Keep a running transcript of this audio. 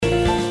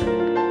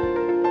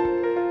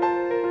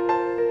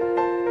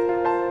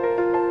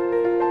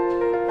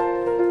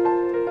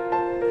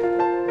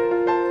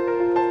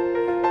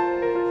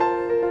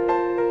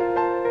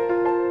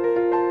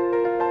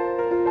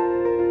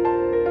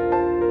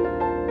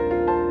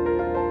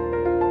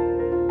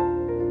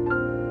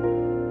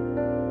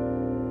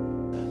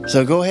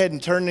So go ahead and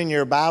turn in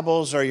your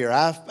Bibles or your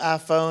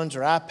iPhones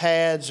or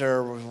iPads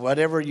or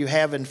whatever you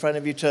have in front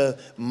of you to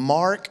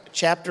Mark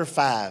chapter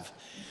 5.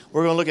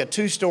 We're going to look at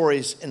two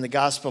stories in the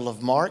Gospel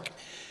of Mark.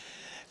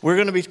 We're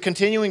going to be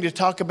continuing to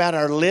talk about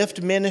our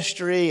Lift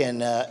ministry,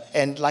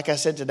 and like I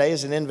said, today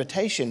is an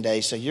invitation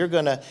day, so you're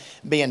going to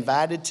be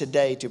invited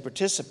today to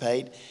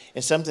participate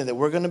in something that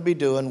we're going to be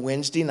doing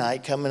Wednesday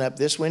night, coming up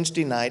this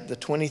Wednesday night, the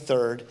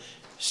 23rd,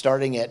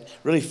 starting at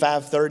really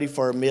 5:30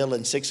 for a meal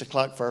and 6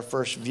 o'clock for our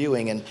first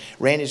viewing. And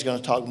Randy's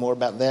going to talk more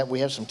about that.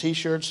 We have some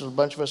T-shirts. A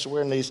bunch of us are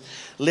wearing these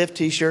Lift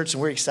T-shirts,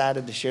 and we're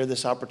excited to share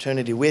this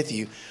opportunity with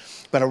you.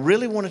 But I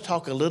really want to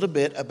talk a little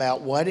bit about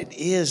what it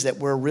is that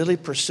we're really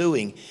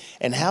pursuing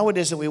and how it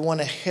is that we want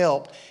to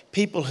help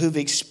people who've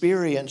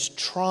experienced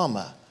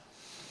trauma.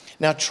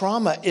 Now,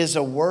 trauma is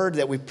a word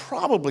that we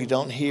probably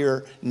don't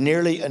hear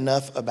nearly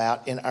enough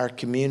about in our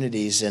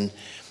communities and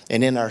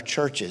in our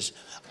churches.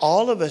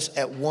 All of us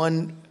at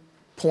one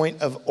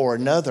point or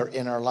another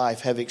in our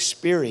life have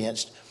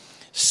experienced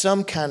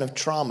some kind of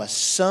trauma,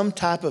 some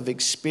type of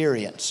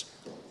experience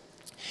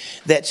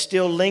that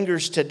still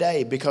lingers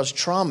today, because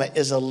trauma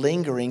is a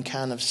lingering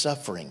kind of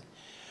suffering.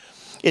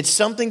 It's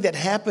something that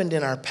happened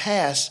in our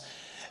past,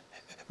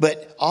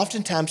 but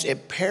oftentimes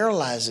it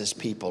paralyzes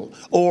people,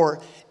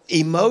 or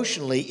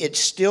emotionally it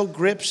still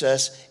grips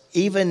us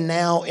even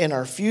now in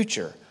our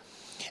future.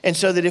 And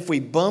so that if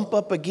we bump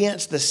up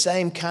against the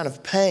same kind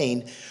of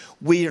pain,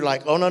 we are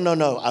like, oh,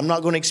 no, I'm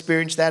not going to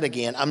experience that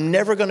again. I'm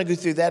never going to go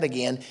through that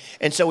again.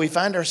 And so we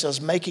find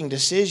ourselves making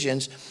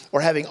decisions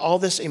or having all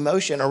this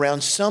emotion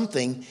around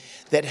something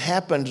that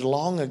happened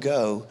long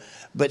ago,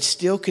 but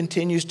still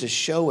continues to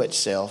show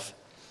itself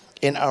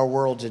in our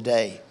world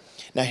today.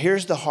 Now,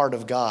 here's the heart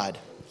of God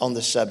on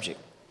the subject.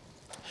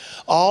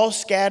 All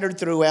scattered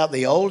throughout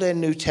the Old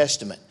and New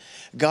Testament,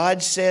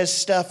 God says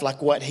stuff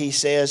like what he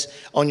says.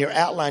 On your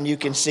outline, you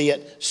can see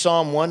it.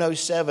 Psalm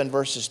 107,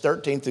 verses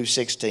 13 through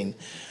 16.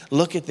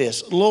 Look at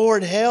this.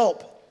 Lord,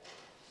 help,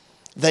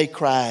 they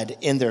cried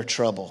in their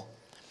trouble,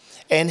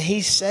 and he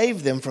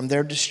saved them from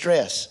their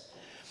distress.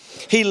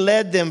 He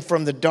led them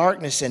from the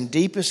darkness and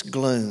deepest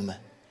gloom.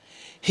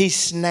 He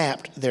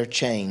snapped their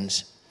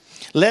chains.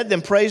 Let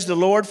them praise the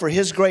Lord for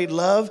his great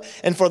love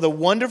and for the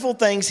wonderful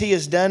things he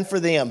has done for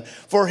them.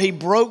 For he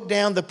broke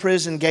down the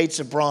prison gates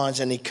of bronze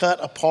and he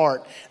cut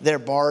apart their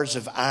bars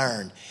of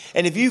iron.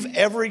 And if you've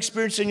ever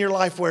experienced in your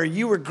life where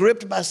you were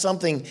gripped by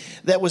something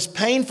that was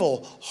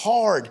painful,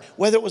 hard,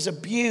 whether it was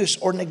abuse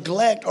or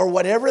neglect or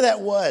whatever that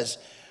was,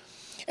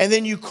 and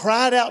then you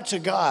cried out to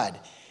God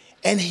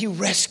and he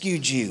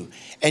rescued you,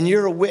 and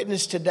you're a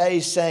witness today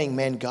saying,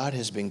 man, God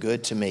has been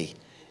good to me.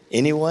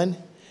 Anyone?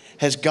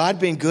 Has God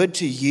been good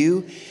to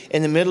you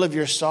in the middle of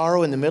your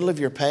sorrow, in the middle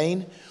of your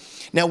pain?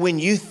 Now, when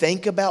you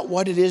think about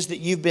what it is that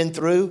you've been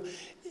through,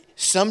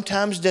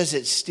 sometimes does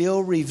it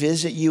still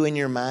revisit you in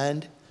your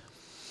mind?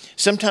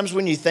 Sometimes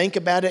when you think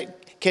about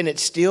it, can it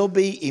still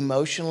be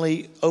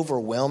emotionally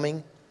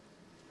overwhelming?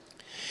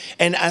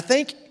 And I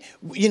think,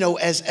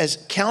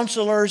 as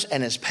counselors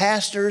and as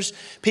pastors,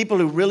 people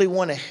who really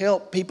want to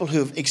help people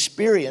who've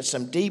experienced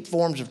some deep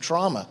forms of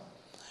trauma,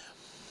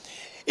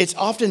 it's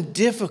often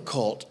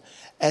difficult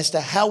as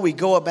to how we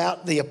go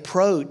about the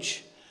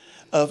approach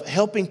of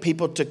helping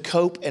people to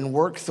cope and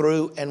work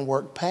through and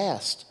work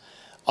past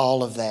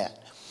all of that.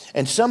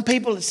 And some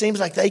people, it seems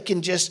like they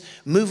can just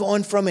move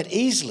on from it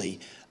easily.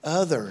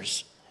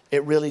 Others,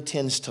 it really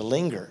tends to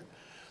linger.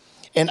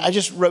 And I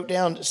just wrote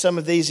down some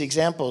of these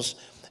examples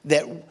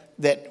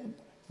that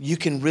you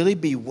can really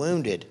be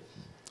wounded.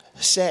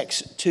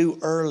 Sex too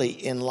early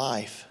in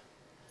life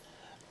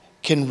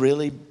can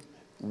really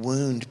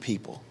wound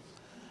people.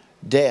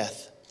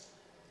 Death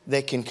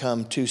that can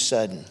come too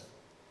sudden.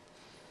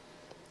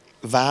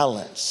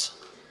 Violence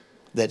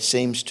that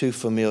seems too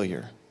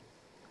familiar.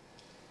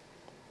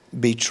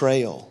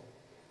 Betrayal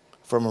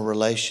from a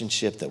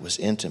relationship that was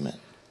intimate.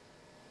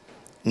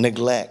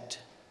 Neglect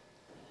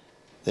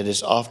that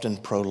is often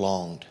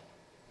prolonged.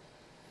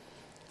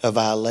 A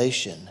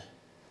violation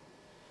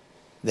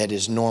that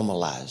is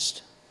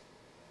normalized.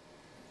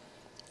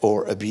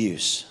 Or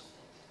abuse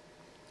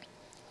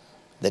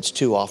that's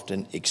too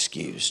often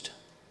excused.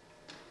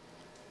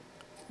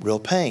 Real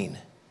pain,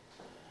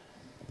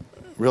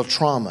 real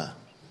trauma,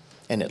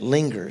 and it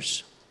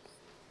lingers.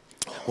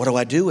 What do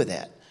I do with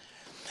that?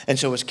 And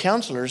so as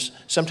counselors,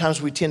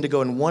 sometimes we tend to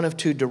go in one of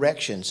two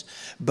directions.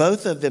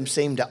 Both of them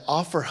seem to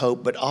offer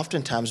hope, but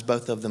oftentimes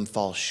both of them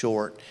fall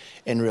short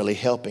in really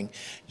helping.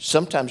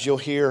 Sometimes you'll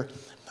hear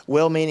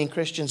well-meaning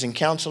Christians and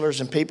counselors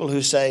and people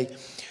who say,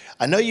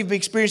 I know you've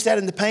experienced that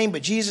in the pain,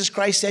 but Jesus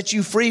Christ sets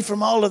you free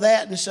from all of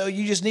that. And so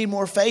you just need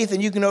more faith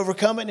and you can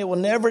overcome it, and it will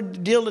never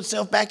deal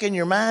itself back in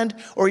your mind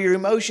or your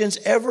emotions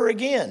ever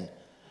again.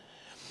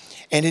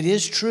 And it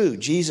is true.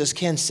 Jesus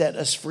can set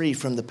us free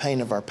from the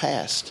pain of our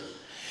past.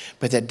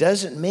 But that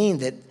doesn't mean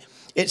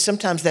that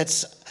sometimes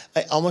that's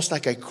almost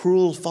like a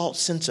cruel, false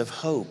sense of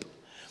hope.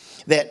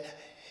 That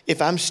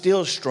if I'm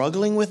still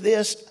struggling with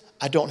this,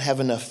 I don't have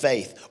enough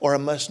faith, or I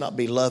must not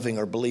be loving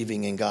or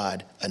believing in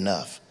God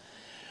enough.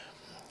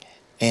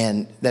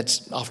 And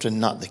that's often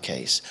not the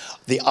case.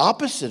 The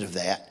opposite of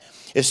that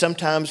is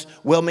sometimes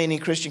well-meaning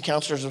Christian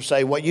counselors will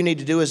say, what you need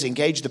to do is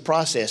engage the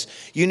process.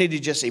 You need to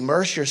just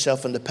immerse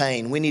yourself in the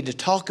pain. We need to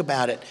talk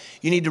about it.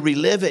 You need to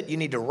relive it. You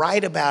need to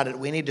write about it.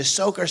 We need to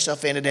soak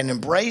ourselves in it and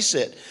embrace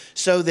it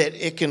so that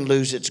it can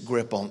lose its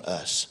grip on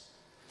us.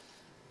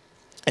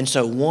 And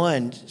so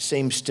one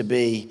seems to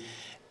be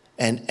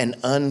an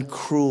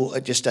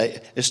uncruel, just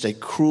a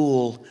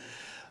cruel,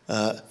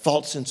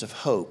 false sense of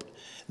hope.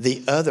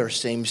 The other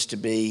seems to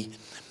be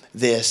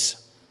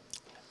this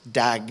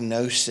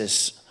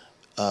diagnosis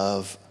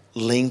of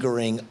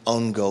lingering,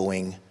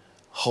 ongoing,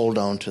 hold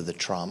on to the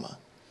trauma.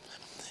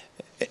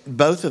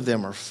 Both of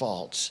them are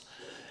false,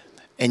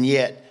 and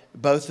yet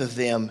both of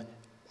them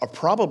are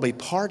probably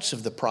parts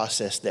of the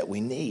process that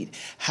we need.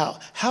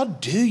 How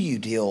do you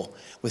deal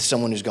with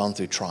someone who's gone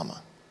through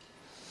trauma?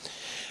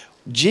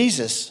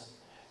 Jesus,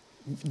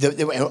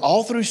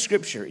 all through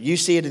Scripture, you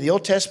see it in the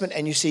Old Testament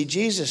and you see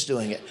Jesus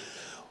doing it.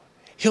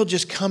 He'll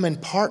just come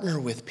and partner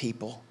with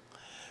people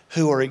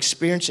who are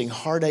experiencing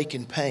heartache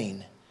and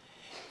pain,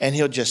 and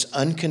he'll just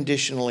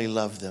unconditionally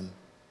love them.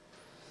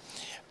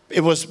 It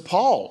was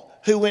Paul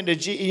who went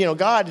to,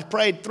 God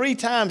prayed 3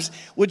 times,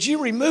 would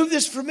you remove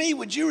this from me?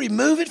 Would you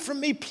remove it from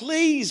me?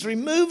 Please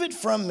remove it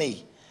from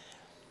me.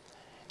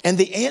 And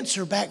the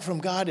answer back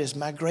from God is,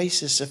 my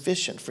grace is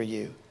sufficient for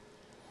you.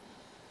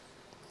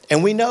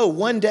 And we know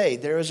one day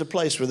there is a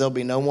place where there'll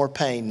be no more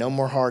pain, no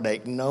more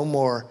heartache, no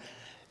more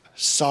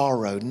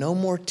sorrow, no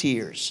more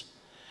tears.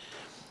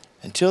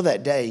 Until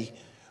that day,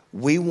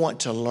 we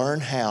want to learn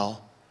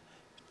how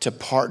to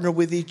partner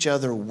with each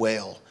other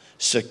well,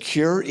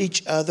 secure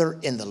each other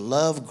in the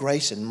love,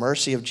 grace, and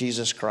mercy of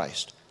Jesus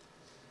Christ,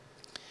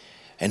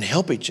 and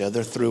help each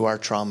other through our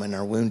trauma and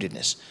our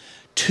woundedness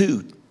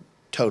to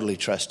totally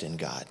trust in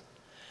God.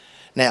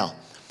 Now,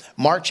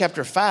 Mark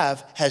chapter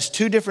 5 has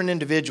 2 different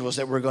individuals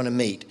that we're going to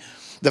meet.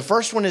 The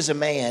first one is a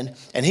man,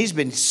 and he's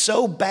been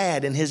so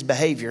bad in his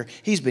behavior,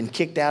 he's been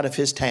kicked out of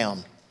his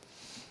town.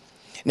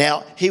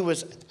 Now, he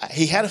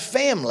had a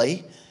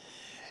family,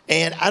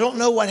 and I don't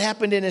know what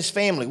happened in his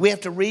family. We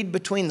have to read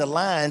between the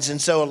lines,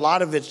 and so a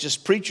lot of it's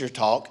just preacher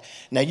talk.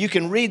 Now, you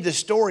can read the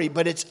story,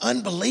 but it's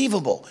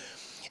unbelievable.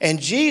 And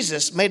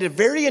Jesus made a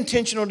very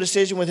intentional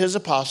decision with his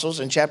apostles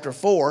in chapter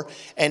 4.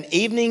 And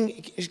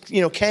evening,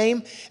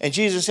 came, and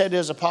Jesus said to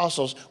his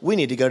apostles, we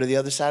need to go to the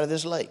other side of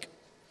this lake.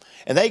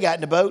 And they got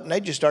in the boat and they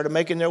just started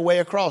making their way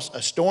across.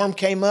 A storm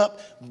came up,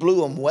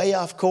 blew them way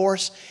off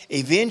course.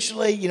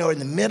 Eventually, in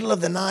the middle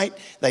of the night,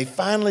 they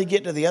finally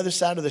get to the other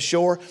side of the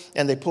shore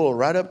and they pull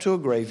right up to a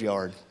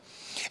graveyard.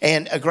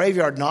 And a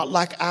graveyard not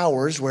like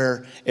ours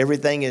where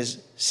everything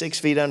is 6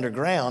 feet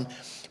underground,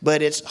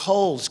 but it's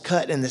holes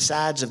cut in the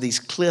sides of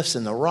these cliffs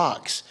and the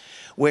rocks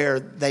where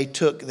they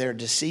took their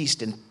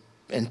deceased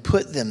and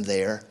put them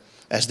there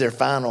as their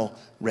final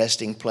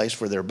resting place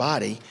for their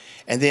body.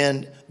 And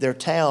then their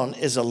town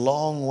is a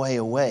long way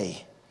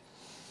away.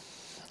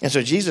 And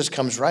so Jesus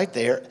comes right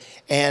there,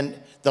 and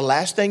the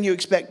last thing you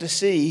expect to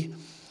see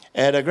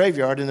at a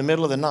graveyard in the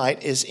middle of the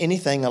night is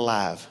anything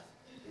alive.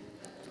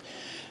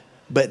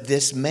 But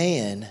this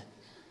man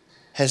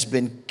has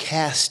been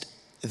cast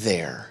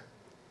there.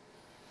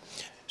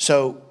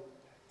 So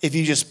if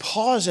you just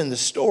pause in the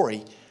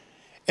story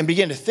and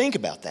begin to think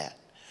about that,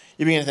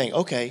 you begin to think,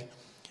 okay,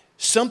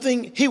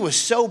 he was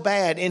so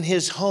bad in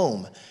his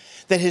home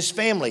that his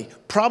family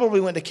probably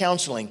went to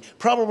counseling,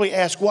 probably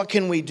asked, what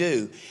can we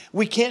do?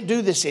 We can't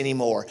do this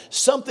anymore.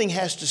 Something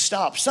has to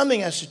stop. Something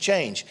has to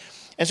change.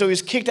 And so he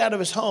was kicked out of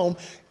his home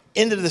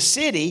into the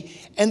city,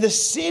 and the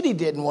city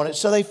didn't want it,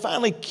 so they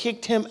finally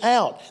kicked him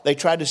out. They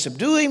tried to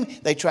subdue him.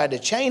 They tried to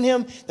chain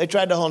him. They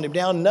tried to hold him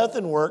down.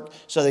 Nothing worked,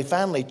 so they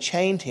finally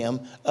chained him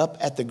up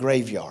at the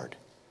graveyard,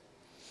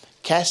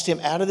 cast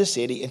him out of the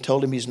city, and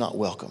told him he's not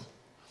welcome.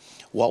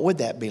 What would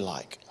that be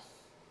like?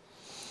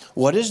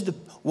 What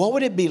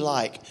would it be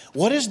like?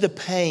 What is the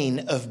pain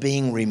of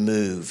being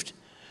removed?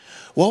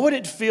 What would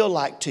it feel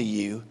like to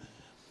you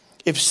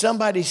if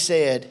somebody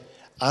said,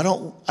 I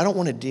don't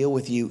want to deal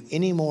with you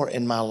anymore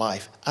in my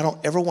life. I don't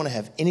ever want to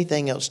have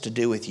anything else to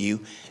do with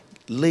you.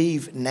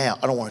 Leave now.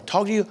 I don't want to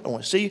talk to you. I don't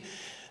want to see you.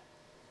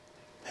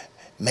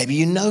 Maybe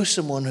you know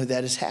someone who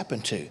that has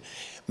happened to.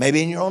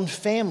 Maybe in your own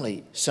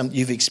family,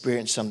 you've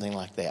experienced something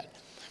like that.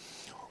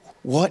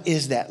 What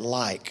is that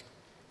like?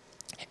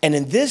 And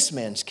in this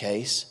man's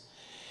case,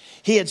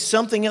 he had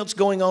something else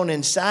going on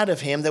inside of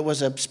him that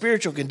was a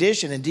spiritual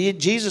condition, and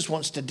Jesus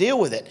wants to deal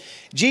with it.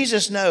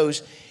 Jesus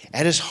knows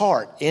at his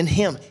heart, in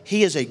him,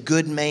 he is a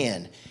good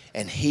man,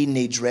 and he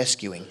needs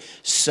rescuing.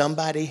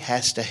 Somebody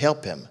has to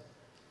help him.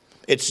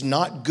 It's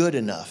not good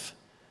enough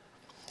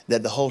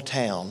that the whole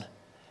town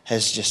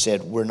has just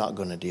said, we're not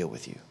going to deal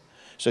with you.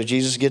 So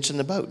Jesus gets in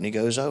the boat and he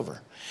goes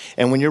over.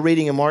 And when you're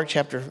reading in Mark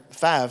chapter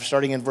 5,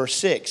 starting in verse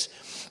 6,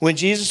 when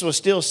Jesus was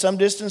still some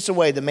distance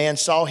away, the man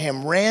saw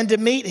him, ran to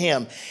meet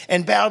him,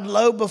 and bowed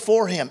low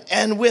before him.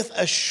 And with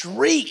a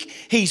shriek,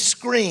 he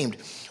screamed,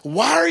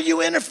 why are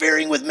you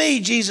interfering with me,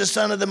 Jesus,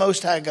 Son of the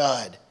Most High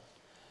God?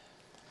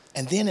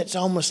 And then it's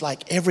almost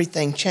like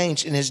everything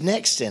changed in his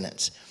next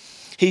sentence.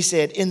 He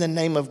said, in the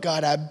name of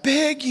God, I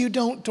beg you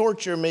don't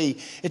torture me.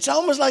 It's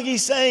almost like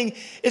he's saying,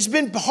 it's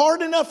been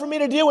hard enough for me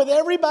to deal with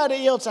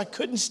everybody else. I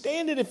couldn't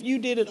stand it if you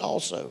did it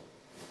also.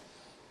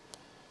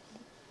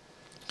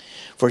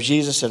 For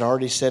Jesus had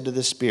already said to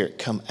the spirit,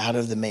 come out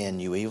of the man,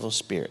 you evil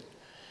spirit.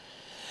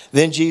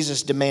 Then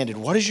Jesus demanded,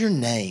 what is your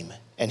name?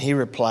 And he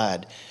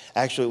replied,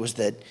 actually it was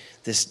that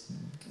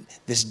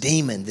this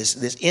demon,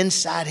 this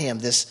inside him,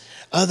 this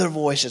other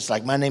voice. It's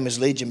like, my name is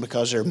Legion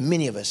because there are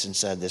many of us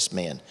inside this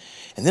man.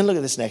 And then look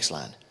at this next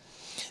line.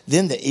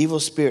 Then the evil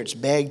spirits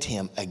begged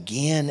him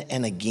again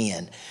and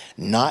again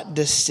not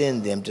to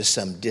send them to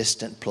some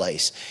distant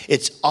place.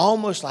 It's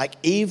almost like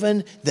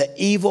even the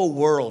evil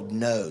world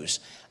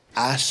knows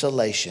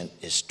isolation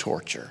is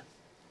torture.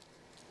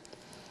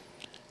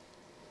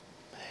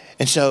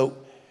 And so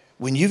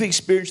when you've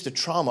experienced the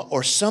trauma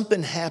or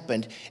something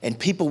happened and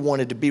people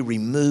wanted to be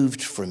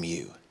removed from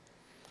you,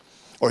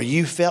 or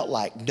you felt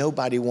like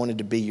nobody wanted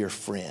to be your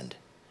friend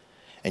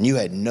and you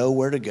had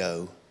nowhere to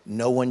go,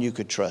 no one you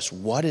could trust,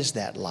 what is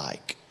that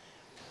like?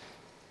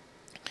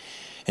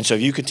 And so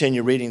you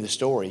continue reading the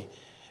story.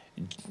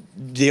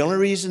 The only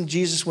reason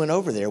Jesus went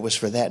over there was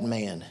for that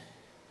man.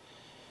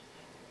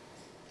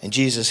 And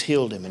Jesus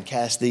healed him and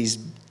cast these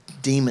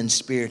demon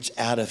spirits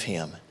out of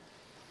him.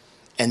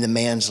 And the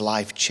man's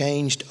life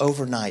changed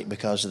overnight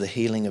because of the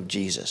healing of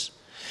Jesus.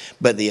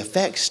 But the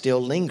effects still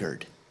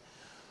lingered.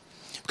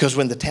 Because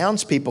when the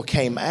townspeople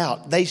came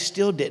out, they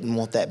still didn't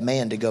want that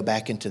man to go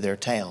back into their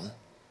town.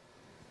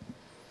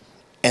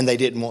 And they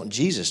didn't want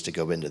Jesus to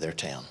go into their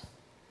town.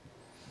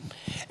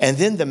 And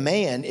then the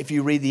man, if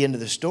you read the end of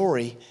the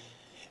story,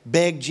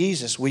 begged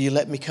Jesus, will you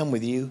let me come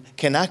with you?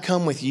 Can I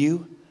come with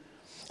you?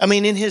 I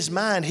mean, in his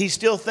mind, he's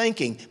still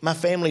thinking, my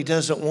family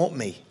doesn't want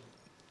me.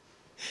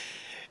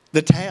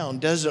 The town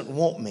doesn't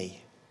want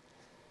me.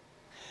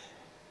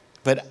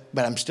 But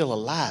I'm still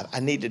alive. I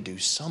need to do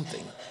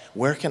something.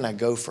 Where can I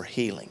go for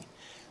healing?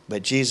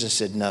 But Jesus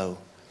said, no,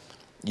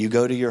 you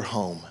go to your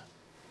home.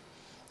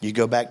 You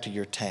go back to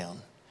your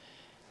town.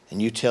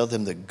 And you tell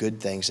them the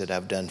good things that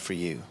I've done for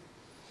you.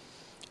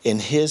 In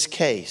his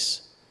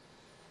case,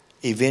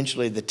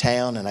 eventually the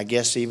town and I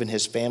guess even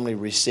his family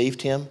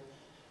received him.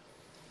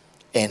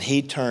 And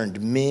he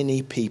turned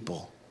many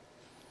people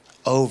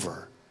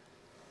over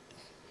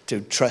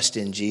to trust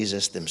in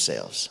Jesus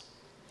themselves.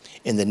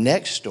 In the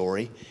next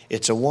story,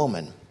 it's a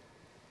woman.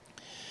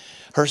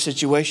 Her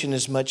situation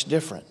is much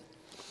different.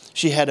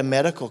 She had a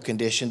medical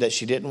condition that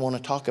she didn't want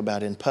to talk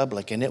about in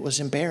public, and it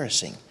was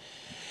embarrassing.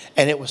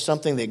 And it was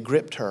something that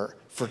gripped her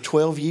for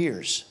 12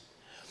 years.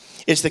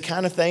 It's the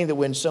kind of thing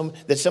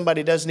that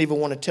somebody doesn't even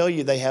want to tell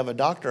you they have a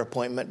doctor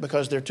appointment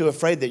because they're too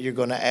afraid that you're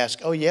going to ask,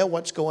 oh yeah,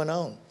 what's going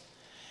on?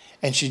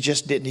 And she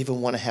just didn't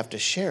even want to have to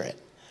share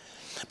it.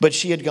 But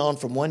she had gone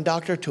from one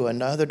doctor to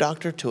another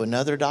doctor to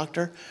another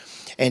doctor,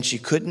 and she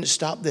couldn't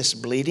stop this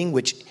bleeding,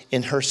 which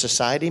in her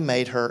society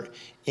made her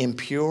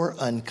impure,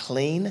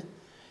 unclean,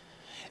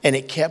 and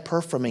it kept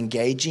her from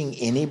engaging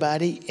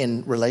anybody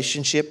in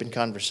relationship and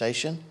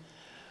conversation.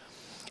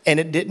 And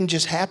it didn't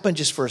just happen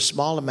just for a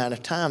small amount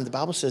of time. The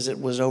Bible says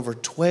it was over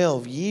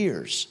 12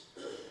 years.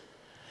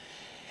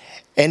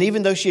 And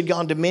even though she had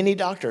gone to many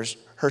doctors,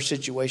 her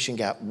situation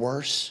got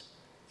worse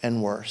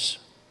and worse.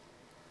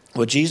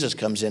 Well, Jesus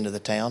comes into the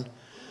town,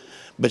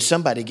 but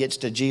somebody gets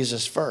to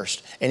Jesus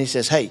first. And he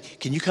says, hey,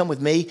 can you come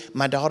with me?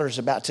 My daughter's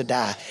about to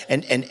die.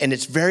 And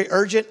it's very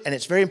urgent and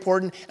it's very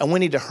important. And we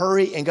need to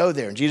hurry and go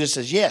there. And Jesus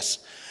says, yes.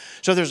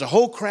 So there's a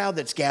whole crowd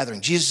that's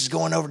gathering. Jesus is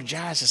going over to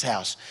Jairus'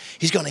 house.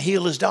 He's going to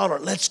heal his daughter.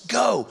 Let's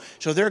go.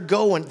 So they're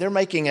going. They're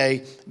making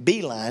a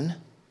beeline.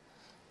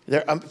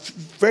 They're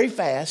very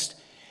fast.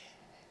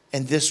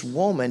 And this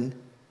woman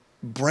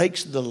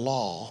breaks the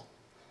law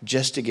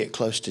just to get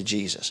close to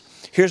Jesus.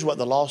 Here's what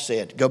the law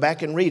said. Go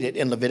back and read it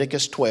in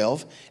Leviticus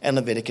 12 and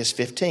Leviticus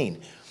 15.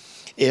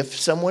 If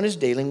someone is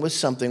dealing with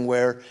something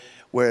where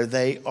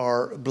they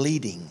are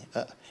bleeding,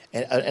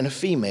 and a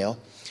female,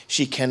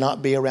 she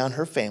cannot be around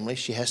her family.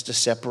 She has to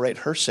separate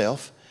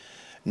herself.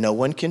 No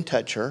one can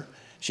touch her.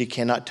 She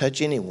cannot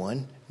touch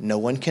anyone. No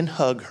one can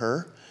hug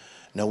her.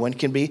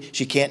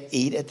 She can't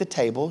eat at the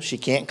table. She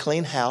can't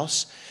clean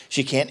house.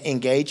 She can't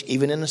engage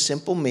even in a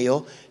simple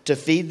meal. To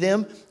feed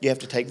them, you have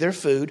to take their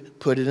food,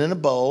 put it in a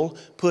bowl,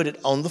 put it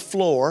on the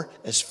floor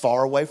as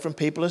far away from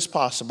people as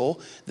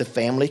possible. The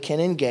family can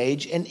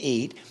engage and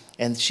eat,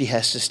 and she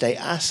has to stay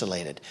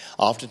isolated.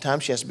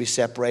 Oftentimes, she has to be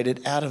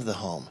separated out of the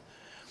home.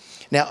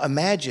 Now,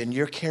 imagine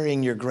you're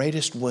carrying your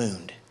greatest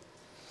wound.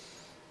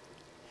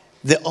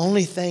 The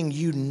only thing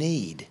you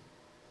need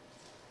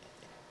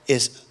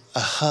is a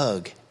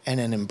hug and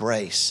an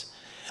embrace.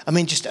 I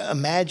mean, just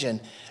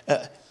imagine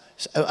a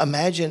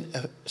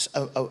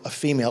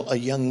female, a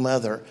young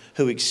mother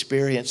who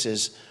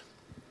experiences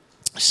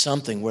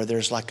something where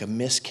there's like a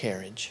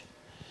miscarriage.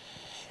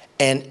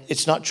 And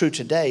it's not true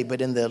today, but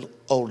in the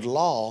old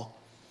law,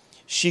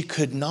 she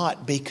could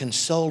not be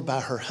consoled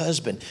by her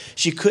husband.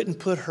 She couldn't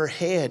put her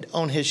head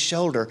on his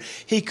shoulder.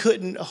 He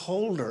couldn't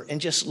hold her and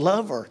just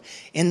love her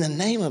in the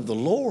name of the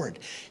Lord.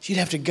 She'd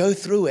have to go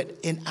through it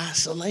in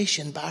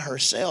isolation by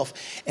herself.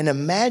 And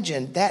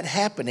imagine that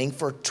happening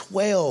for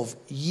 12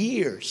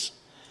 years.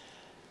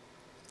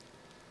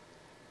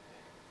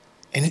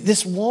 And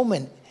this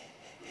woman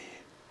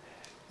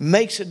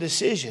makes a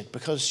decision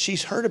because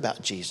she's heard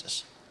about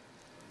Jesus.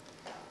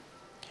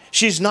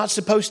 She's not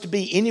supposed to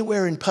be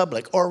anywhere in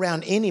public or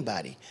around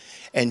anybody.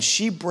 And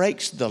she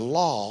breaks the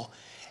law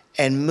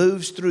and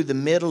moves through the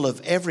middle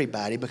of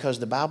everybody because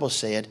the Bible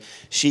said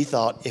she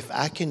thought, if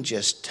I can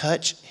just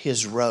touch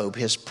his robe,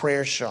 his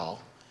prayer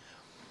shawl,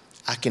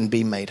 I can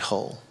be made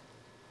whole.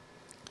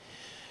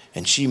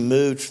 And she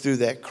moved through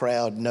that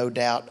crowd. No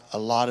doubt a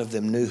lot of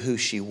them knew who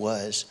she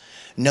was.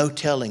 No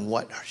telling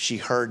what she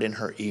heard in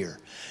her ear.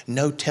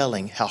 No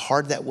telling how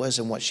hard that was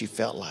and what she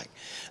felt like,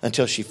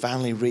 until she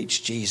finally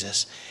reached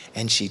Jesus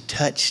and she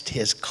touched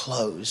his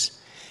clothes,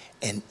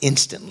 and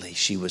instantly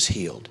she was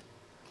healed.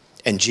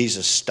 And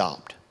Jesus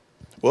stopped.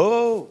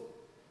 Whoa!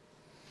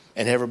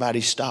 And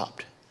everybody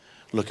stopped.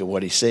 Look at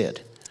what he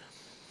said.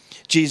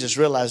 Jesus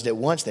realized at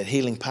once that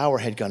healing power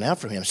had gone out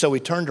from him. So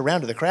he turned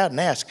around to the crowd and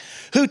asked,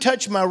 "Who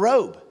touched my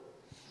robe?"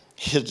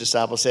 His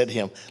disciples said to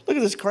him, "Look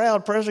at this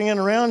crowd pressing in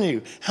around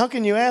you. How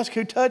can you ask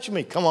who touched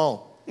me? Come on."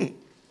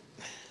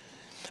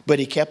 But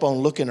he kept on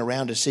looking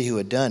around to see who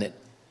had done it.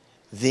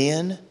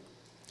 Then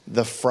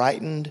the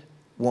frightened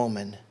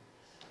woman,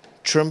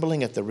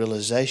 trembling at the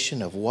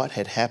realization of what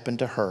had happened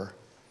to her,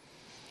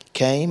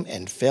 came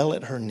and fell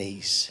at her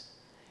knees,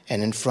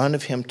 and in front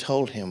of him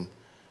told him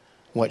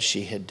what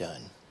she had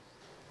done.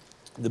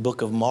 The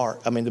book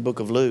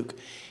of Luke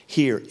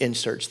here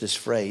inserts this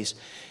phrase,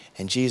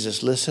 and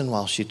Jesus listened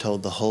while she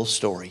told the whole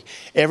story.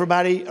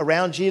 Everybody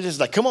around Jesus is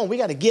like, "Come on, we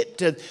got to get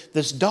to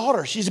this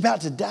daughter. She's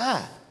about to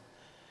die."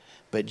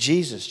 But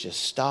Jesus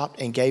just stopped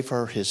and gave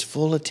her his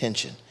full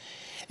attention.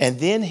 And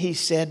then he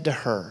said to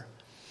her,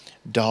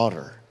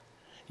 "Daughter,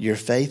 your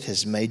faith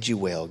has made you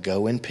well.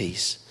 Go in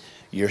peace.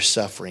 Your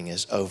suffering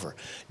is over."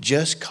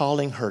 Just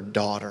calling her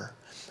daughter,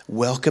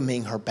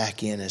 welcoming her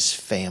back in as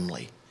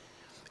family,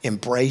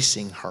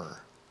 embracing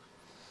her,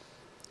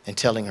 and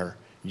telling her,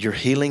 your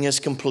healing is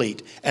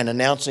complete, and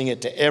announcing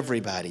it to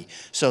everybody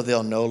so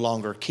they'll no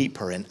longer keep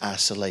her in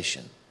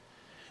isolation.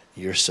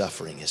 Your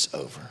suffering is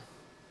over.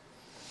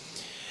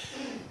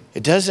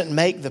 It doesn't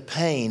make the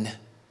pain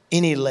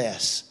any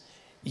less.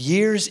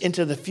 Years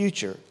into the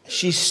future,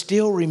 she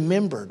still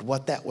remembered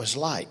what that was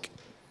like.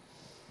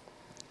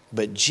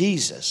 But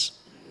Jesus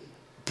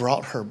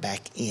brought her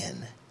back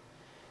in.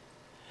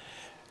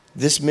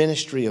 This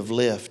ministry of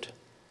Lift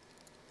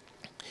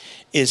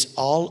is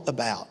all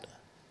about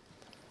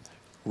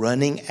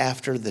running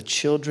after the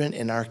children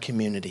in our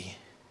community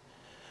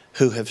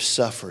who have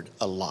suffered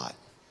a lot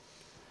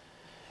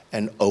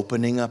and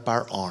opening up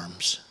our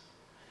arms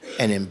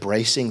and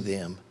embracing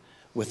them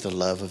with the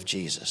love of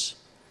Jesus.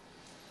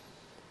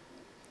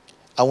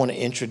 I want to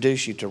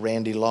introduce you to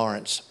Randy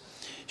Lawrence.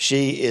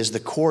 She is the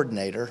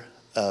coordinator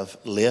of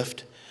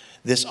Lift.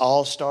 This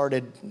all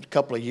started a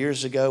couple of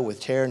years ago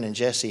with Taryn and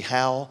Jesse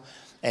Howell,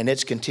 and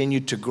it's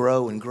continued to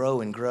grow and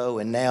grow and grow.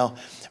 And now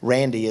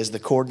Randy is the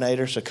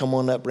coordinator. So come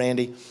on up,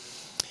 Randy.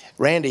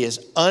 Randy is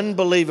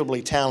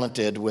unbelievably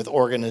talented with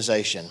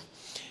organization.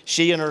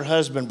 She and her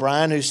husband,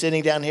 Brian, who's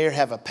sitting down here,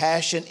 have a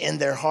passion in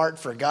their heart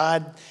for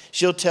God.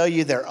 She'll tell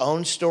you their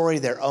own story,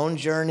 their own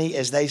journey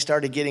as they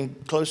started getting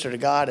closer to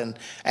God and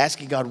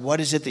asking God, what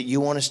is it that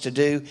you want us to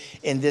do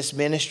in this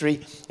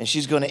ministry? And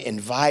she's going to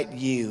invite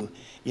you,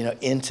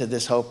 into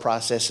this whole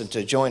process and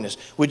to join us.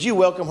 Would you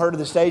welcome her to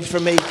the stage for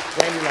me,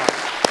 Randy Lawrence?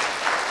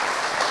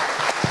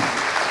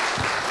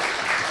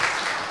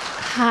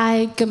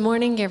 Hi, good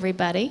morning,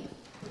 everybody.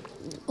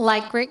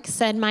 Like Rick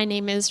said, my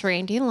name is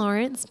Randy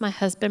Lawrence. My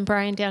husband,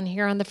 Brian, down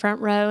here on the front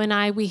row,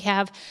 and we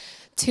have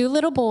two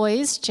little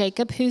boys,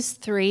 Jacob, who's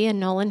 3, and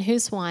Nolan,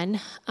 who's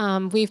 1.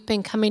 We've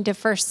been coming to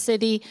First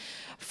City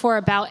for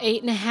about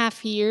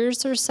 8.5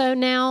 years or so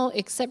now,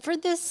 except for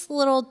this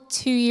little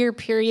 2-year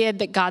period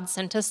that God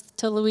sent us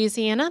to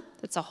Louisiana.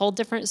 It's a whole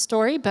different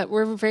story, but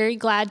we're very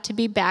glad to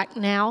be back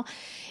now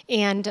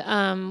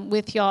and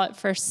with y'all at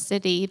First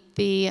City.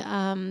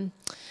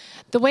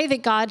 The way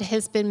that God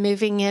has been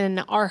moving in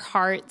our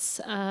hearts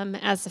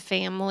as a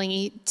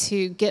family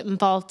to get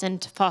involved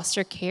into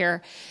foster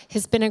care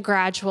has been a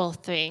gradual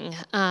thing.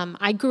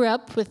 I grew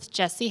up with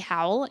Jesse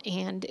Howell,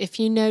 and if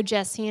you know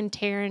Jesse and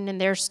Taryn and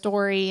their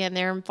story and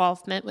their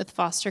involvement with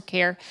foster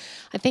care,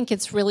 I think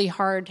it's really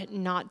hard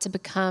not to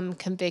become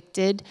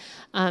convicted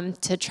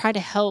to try to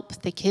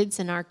help the kids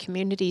in our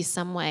community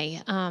some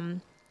way.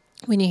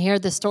 When you hear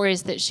the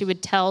stories that she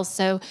would tell.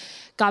 So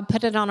God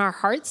put it on our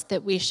hearts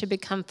that we should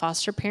become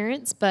foster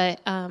parents.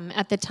 But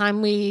at the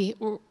time we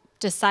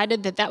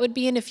decided that would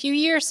be in a few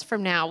years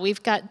from now.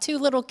 We've got 2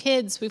 little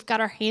kids. We've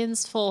got our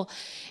hands full.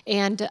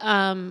 And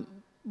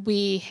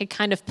we had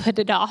kind of put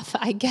it off,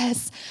 I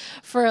guess,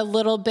 for a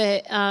little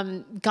bit.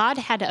 God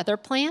had other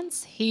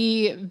plans.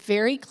 He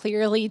very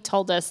clearly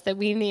told us that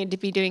we needed to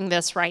be doing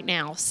this right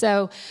now.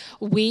 So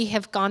we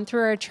have gone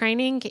through our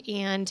training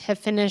and have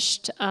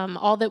finished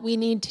all that we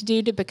need to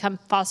do to become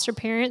foster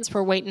parents.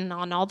 We're waiting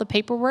on all the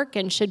paperwork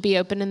and should be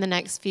open in the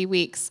next few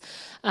weeks.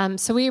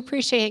 So we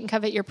appreciate and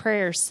covet your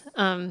prayers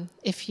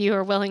if you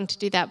are willing to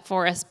do that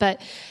for us. But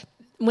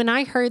when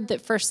I heard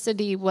that First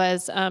City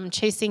was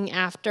chasing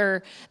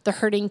after the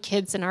hurting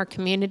kids in our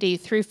community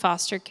through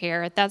foster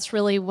care, that's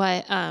really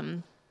what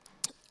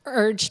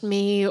urged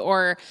me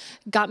or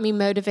got me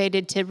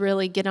motivated to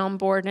really get on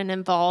board and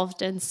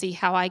involved and see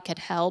how I could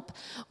help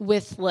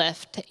with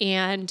LIFT.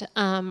 And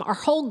our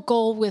whole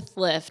goal with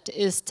LIFT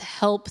is to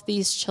help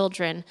these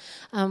children.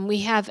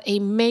 We have a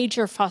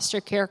major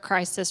foster care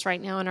crisis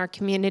right now in our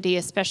community,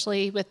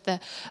 especially with the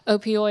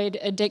opioid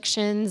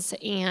addictions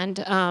and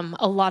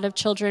a lot of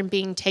children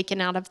being taken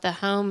out of the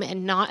home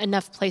and not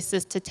enough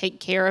places to take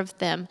care of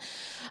them.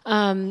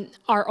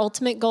 Our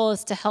ultimate goal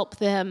is to help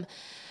them.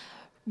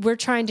 We're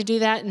trying to do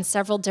that in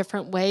several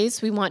different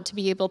ways. We want to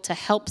be able to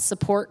help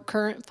support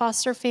current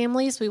foster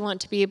families. We want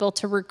to be able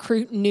to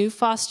recruit new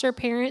foster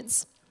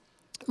parents.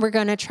 We're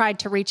going to try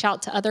to reach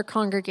out to other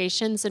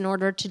congregations in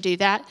order to do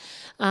that,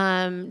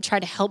 try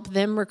to help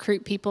them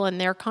recruit people in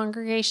their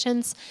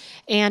congregations.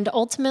 And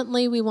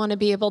ultimately, we want to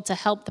be able to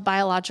help the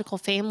biological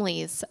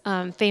families,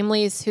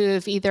 families who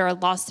have either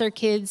lost their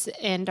kids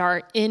and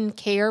are in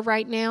care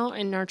right now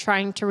and are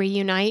trying to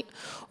reunite,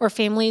 or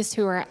families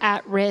who are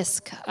at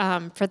risk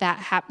for that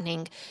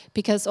happening.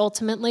 Because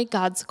ultimately,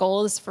 God's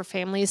goal is for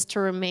families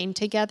to remain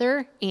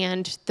together,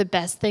 and the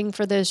best thing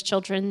for those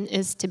children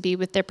is to be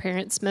with their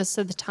parents most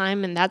of the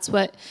time, and that's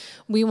what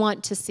we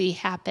want to see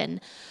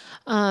happen.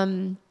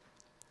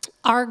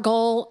 Our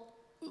goal,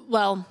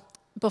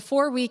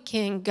 before we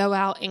can go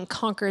out and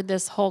conquer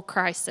this whole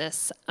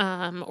crisis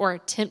or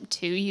attempt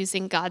to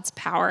using God's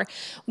power,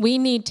 we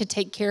need to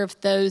take care of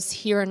those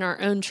here in our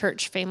own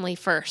church family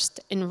first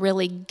and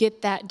really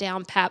get that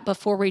down pat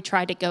before we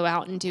try to go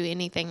out and do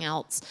anything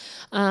else.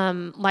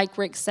 Like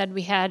Rick said,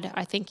 we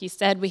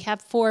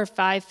have 4 or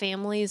 5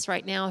 families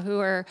right now who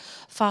are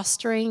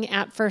fostering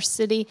at First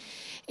City.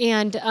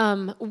 And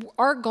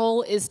our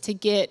goal is to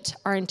get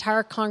our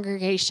entire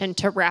congregation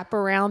to wrap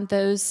around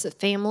those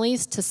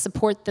families to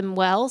support them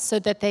well so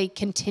that they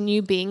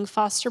continue being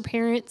foster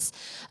parents.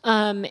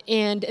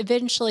 And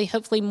eventually,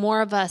 hopefully,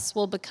 more of us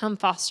will become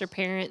foster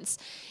parents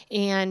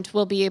and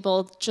we'll be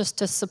able just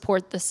to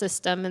support the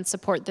system and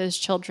support those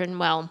children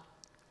well.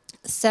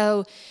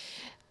 So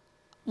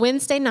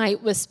Wednesday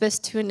night was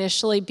supposed to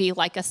initially be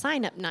like a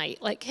sign-up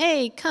night, like,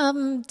 hey,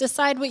 come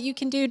decide what you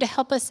can do to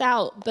help us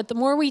out. But the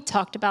more we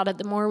talked about it,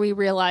 the more we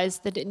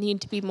realized that it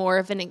needed to be more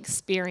of an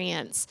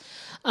experience.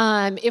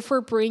 If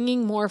we're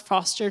bringing more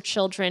foster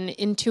children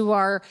into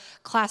our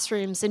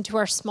classrooms, into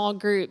our small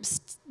groups,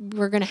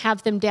 we're going to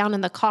have them down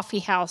in the coffee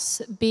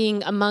house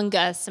being among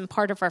us and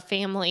part of our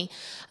family.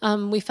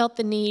 We felt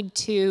the need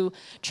to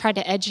try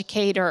to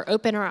educate or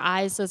open our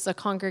eyes as a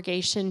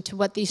congregation to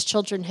what these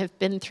children have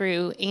been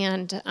through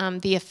and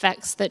the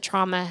effects that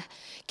trauma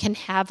can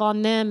have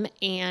on them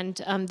and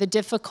the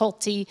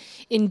difficulty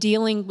in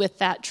dealing with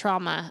that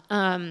trauma.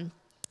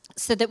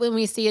 So that when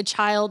we see a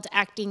child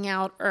acting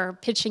out or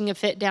pitching a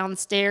fit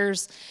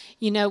downstairs,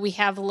 we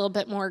have a little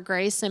bit more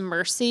grace and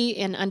mercy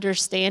in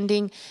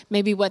understanding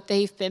maybe what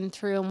they've been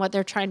through and what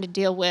they're trying to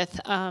deal with,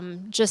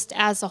 just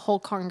as a whole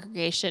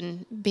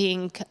congregation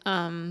being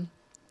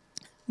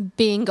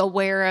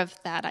aware of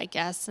that, I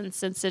guess, and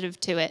sensitive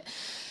to it.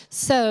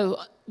 So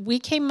we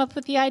came up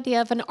with the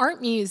idea of an art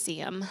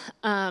museum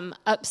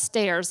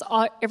upstairs.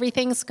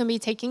 Everything's going to be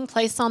taking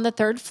place on the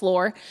 3rd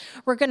floor.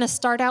 We're going to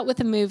start out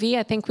with a movie.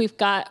 I think we've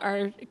got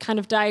our kind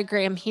of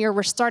diagram here.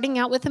 We're starting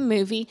out with a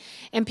movie.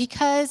 And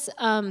because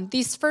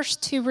these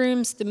first 2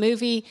 rooms, the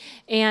movie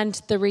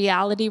and the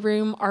reality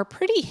room, are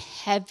pretty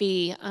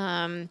heavy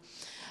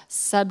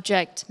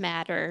subject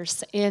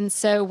matters. And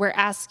so we're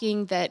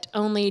asking that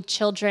only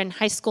children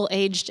high school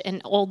aged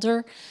and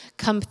older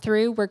come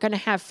through. We're going to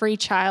have free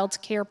child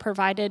care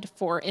provided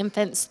for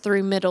infants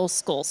through middle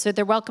school. So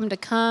they're welcome to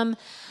come.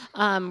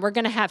 We're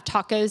going to have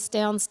tacos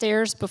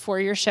downstairs before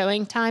your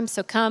showing time.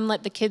 So come,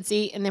 let the kids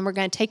eat, and then we're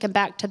going to take them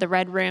back to the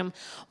red room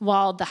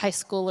while the high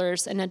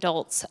schoolers and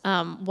adults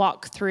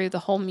walk through the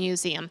whole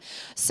museum.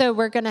 So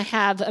we're going to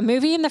have a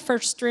movie in the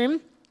first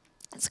room.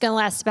 It's going to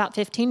last about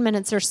 15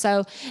 minutes or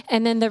so.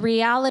 And then the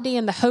reality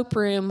and the hope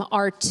room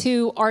are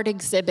 2 art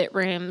exhibit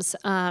rooms.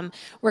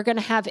 We're going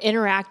to have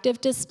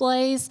interactive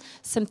displays,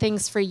 some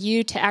things for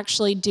you to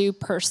actually do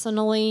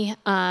personally,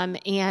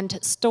 and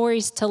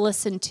stories to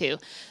listen to.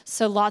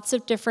 So lots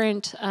of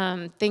different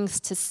things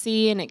to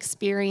see and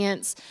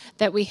experience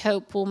that we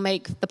hope will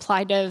make the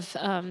plight of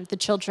the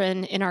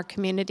children in our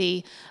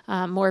community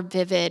more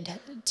vivid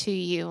to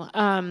you.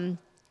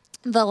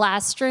 The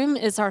last room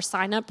is our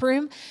sign-up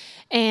room.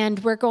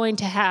 And we're going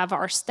to have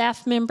our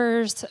staff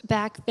members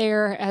back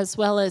there as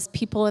well as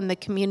people in the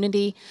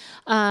community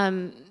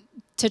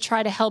to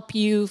try to help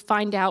you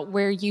find out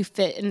where you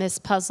fit in this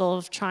puzzle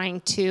of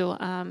trying to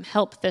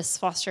help this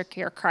foster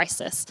care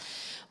crisis.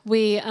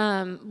 We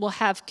will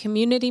have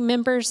community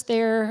members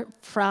there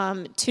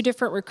from 2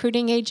 different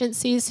recruiting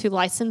agencies who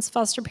license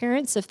foster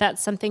parents. If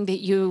that's something that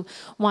you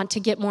want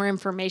to get more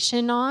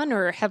information on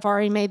or have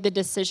already made the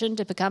decision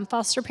to become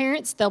foster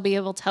parents, they'll be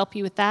able to help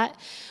you with that.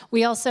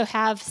 We also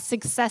have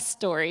success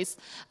stories.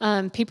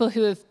 People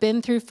who have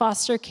been through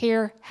foster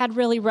care, had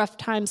really rough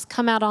times,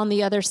 come out on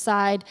the other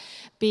side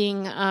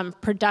being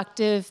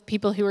productive,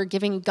 people who are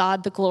giving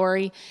God the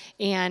glory,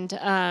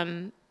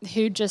 and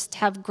who just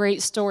have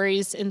great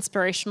stories,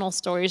 inspirational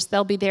stories.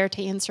 They'll be there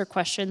to answer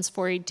questions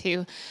for you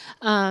too.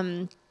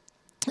 And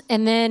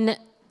then,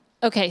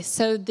 okay,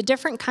 so the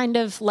different kind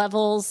of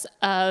levels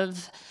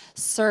of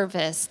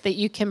service that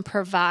you can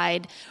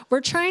provide.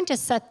 We're trying to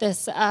set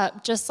this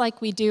up just like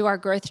we do our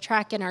growth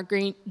track and our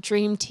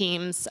dream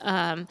teams.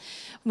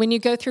 When you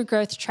go through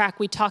growth track,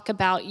 we talk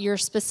about your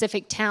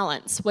specific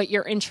talents, what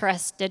you're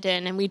interested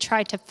in, and we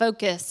try to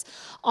focus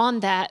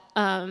on that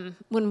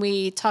when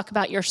we talk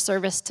about your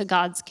service to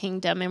God's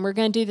kingdom. And we're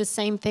going to do the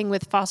same thing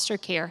with foster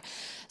care.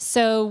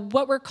 So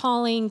what we're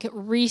calling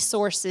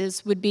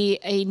resources would be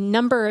a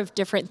number of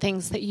different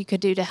things that you could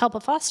do to help a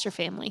foster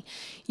family.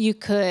 You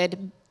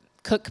could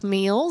cook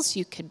meals,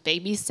 you could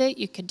babysit,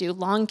 you could do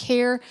lawn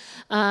care.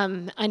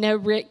 I know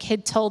Rick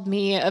had told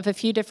me of a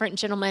few different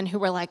gentlemen who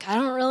were like, I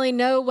don't really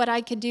know what I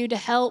could do to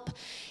help,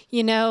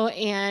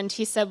 and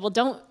he said, well,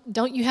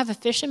 don't you have a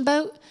fishing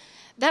boat?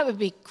 That would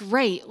be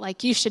great.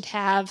 Like you should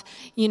have,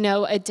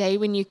 a day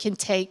when you can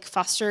take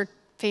foster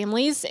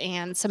families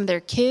and some of their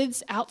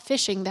kids out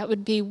fishing. That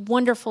would be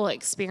wonderful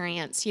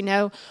experience,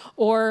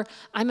 or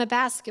I'm a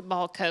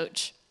basketball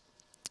coach.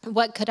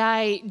 What could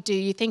I do?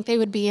 You think they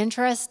would be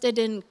interested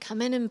in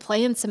coming and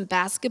playing some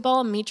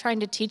basketball and me trying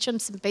to teach them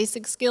some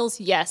basic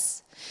skills?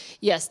 Yes,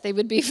 they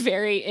would be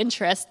very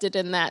interested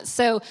in that.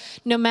 So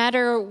no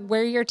matter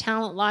where your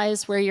talent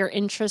lies, where your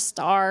interests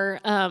are,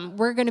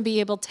 we're going to be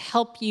able to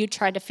help you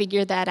try to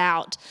figure that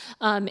out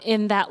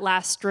in that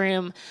last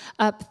room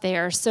up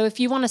there. So if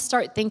you want to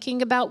start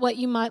thinking about what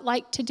you might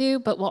like to do,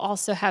 but we'll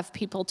also have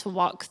people to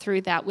walk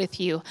through that with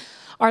you.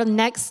 Our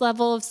next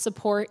level of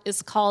support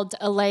is called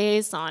a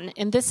liaison,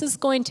 and this is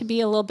going to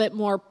be a little bit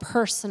more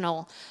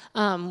personal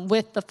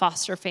with the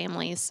foster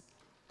families.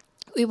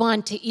 We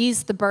want to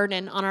ease the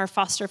burden on our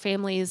foster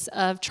families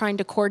of trying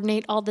to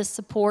coordinate all this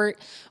support.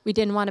 We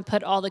didn't want to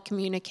put all the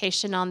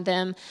communication on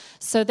them.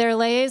 So their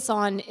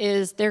liaison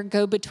is their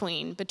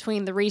go-between,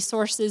 between the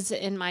resources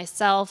and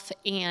myself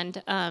and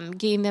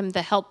getting them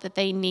the help that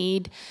they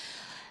need.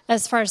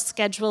 As far as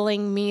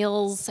scheduling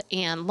meals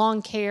and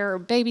lawn care or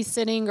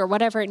babysitting or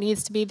whatever it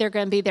needs to be, they're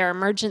going to be their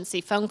emergency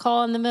phone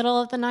call in the middle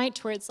of the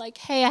night where it's like,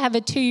 hey, I have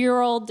a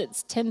 2-year-old,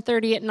 it's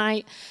 10:30 at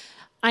night.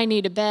 I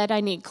need a bed, I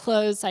need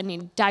clothes, I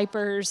need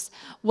diapers,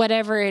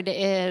 whatever it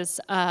is,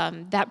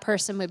 that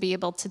person would be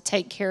able to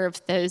take care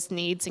of those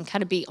needs and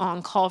kind of be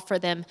on call for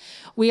them.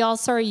 We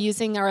also are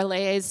using our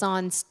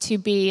liaisons to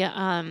be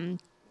kind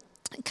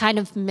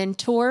of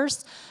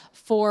mentors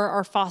for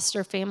our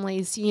foster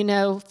families.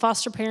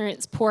 Foster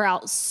parents pour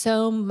out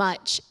so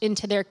much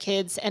into their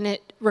kids, and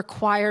it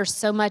requires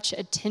so much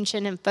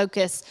attention and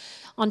focus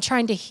on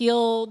trying to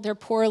heal their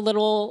poor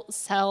little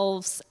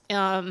selves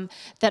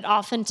that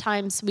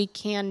oftentimes we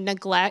can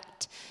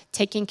neglect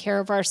taking care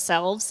of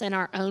ourselves and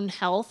our own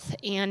health.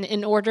 And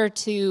in order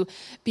to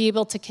be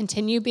able to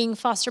continue being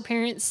foster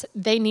parents,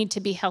 they need to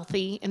be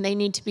healthy and they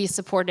need to be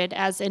supported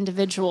as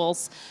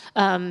individuals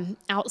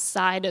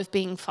outside of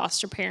being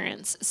foster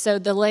parents. So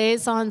the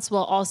liaisons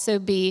will also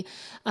be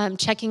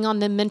checking on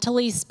them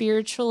mentally,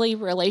 spiritually,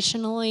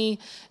 relationally,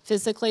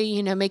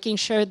 physically, making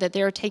sure that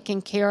they're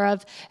taken care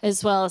of,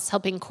 as well as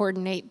helping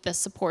coordinate the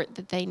support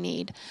that they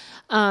need.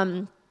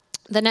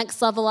 The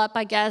next level up,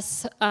 I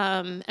guess,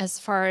 as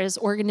far as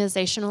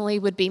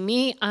organizationally would be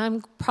me.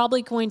 I'm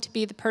probably going to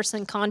be the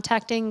person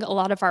contacting a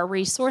lot of our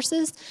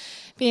resources,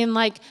 being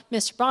like,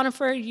 Mr.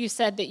 Bonifer, you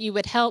said that you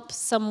would help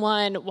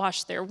someone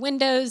wash their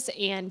windows,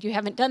 and you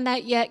haven't done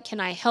that yet. Can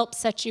I help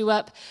set you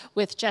up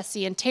with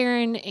Jesse and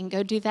Taryn and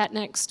go do that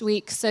next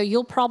week? So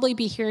you'll probably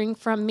be hearing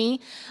from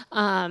me,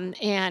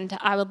 and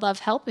I would love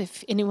help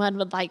if anyone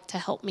would like to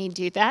help me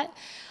do that.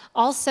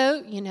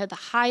 Also, the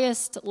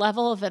highest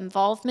level of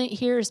involvement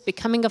here is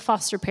becoming a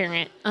foster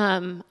parent.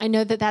 I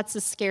know that that's a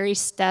scary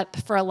step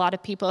for a lot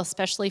of people,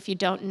 especially if you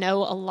don't know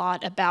a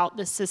lot about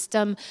the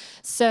system.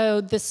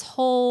 So this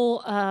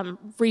whole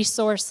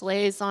resource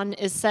liaison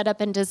is set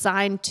up and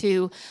designed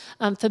to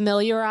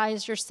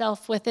familiarize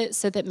yourself with it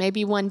so that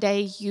maybe one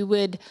day you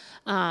would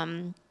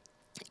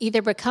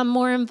either become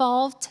more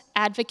involved,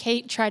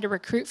 advocate, try to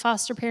recruit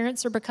foster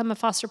parents, or become a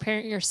foster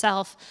parent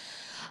yourself.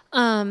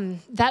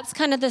 That's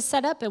kind of the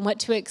setup and what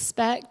to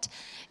expect.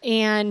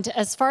 And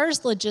as far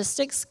as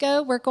logistics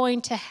go, we're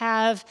going to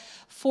have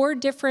 4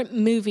 different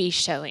movie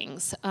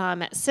showings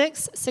at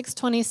 6,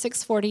 6:20,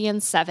 6:40,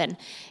 and 7.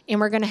 And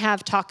we're going to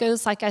have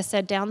tacos, like I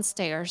said,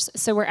 downstairs.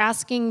 So we're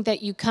asking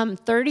that you come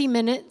 30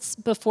 minutes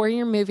before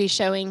your movie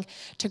showing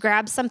to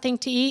grab something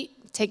to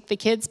eat, take the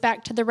kids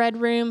back to the Red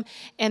Room,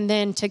 and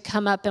then to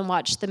come up and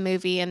watch the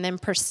movie and then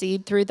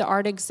proceed through the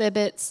art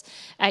exhibits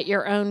at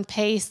your own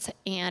pace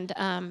and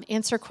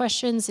answer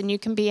questions, and you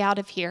can be out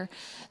of here.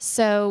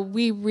 So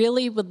we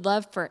really would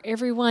love for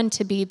everyone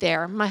to be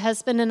there. My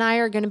husband and I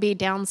are going to be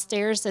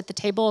downstairs at the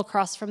table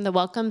across from the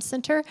Welcome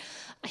Center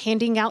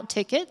handing out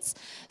tickets.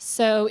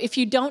 So if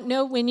you don't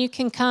know when you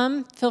can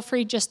come, feel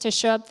free just to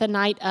show up the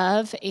night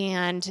of,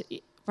 and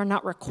we're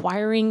not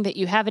requiring that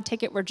you have a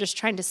ticket. We're just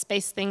trying to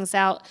space things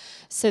out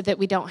so that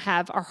we don't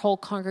have our whole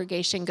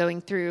congregation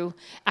going through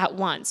at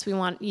once. We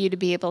want you to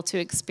be able to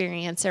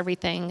experience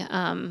everything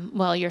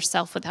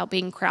yourself without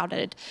being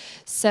crowded.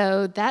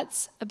 So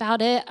that's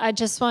about it. I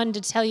just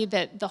wanted to tell you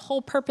that the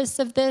whole purpose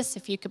of this,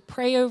 if you could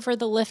pray over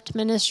the Lift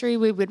ministry,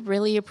 we would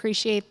really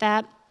appreciate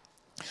that.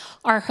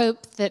 Our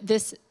hope that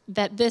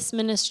this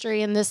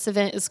ministry and this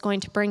event is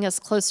going to bring us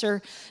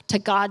closer to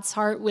God's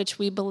heart, which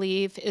we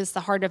believe is the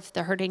heart of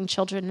the hurting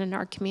children in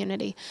our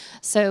community.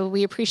 So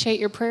we appreciate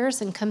your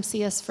prayers, and come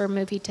see us for a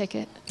movie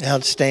ticket.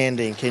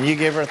 Outstanding. Can you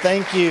give her a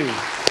thank you?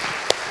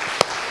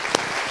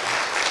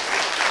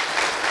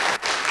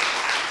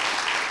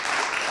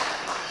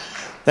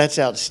 That's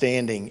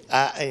outstanding.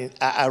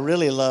 I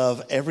really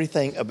love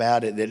everything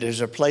about it, that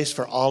there's a place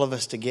for all of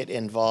us to get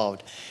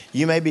involved.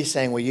 You may be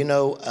saying,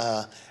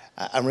 well,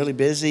 I'm really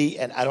busy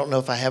and I don't know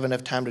if I have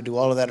enough time to do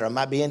all of that, or I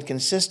might be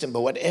inconsistent,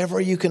 but whatever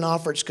you can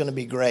offer, it's going to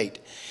be great.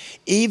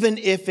 Even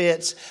if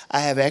it's, I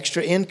have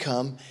extra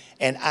income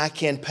and I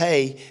can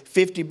pay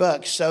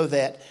 $50 so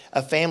that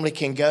a family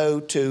can go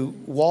to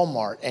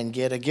Walmart and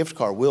get a gift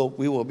card.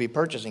 We will be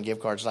purchasing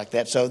gift cards like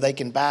that so they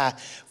can buy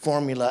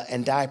formula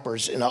and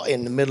diapers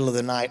in the middle of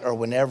the night or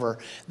whenever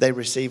they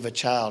receive a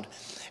child.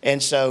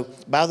 And so,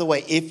 by the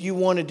way, if you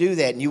want to do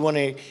that and you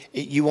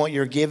want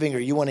your giving, or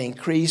you want to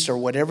increase, or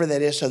whatever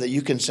that is so that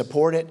you can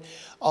support it,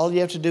 all you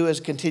have to do is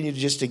continue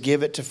just to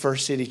give it to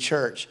First City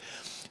Church.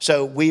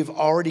 So we've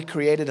already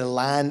created a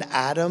line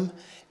item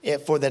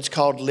that's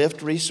called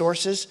Lift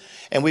Resources,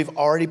 and we've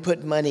already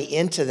put money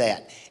into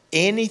that.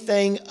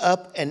 Anything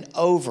up and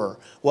over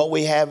what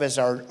we have as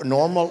our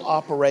normal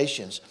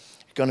operations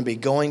is going to be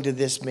going to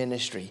this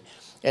ministry.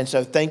 And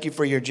so thank you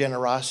for your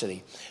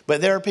generosity.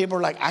 But there are people who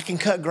are like, I can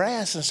cut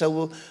grass, and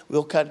so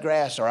we'll cut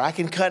grass, or I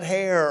can cut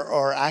hair,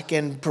 or I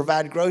can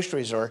provide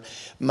groceries, or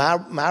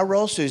my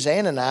role,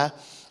 Suzanne and I,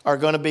 are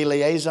going to be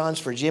liaisons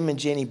for Jim and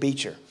Jenny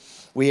Beecher.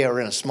 We are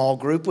in a small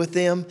group with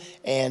them,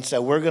 and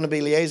so we're going to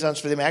be liaisons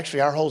for them.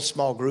 Actually, our whole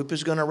small group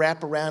is going to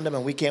wrap around them,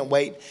 and we can't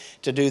wait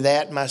to do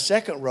that. My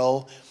second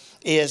role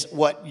is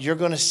what you're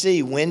going to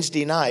see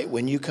Wednesday night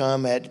when you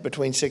come at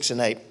between 6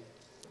 and 8.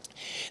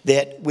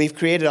 That we've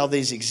created all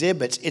these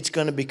exhibits. It's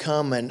going to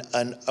become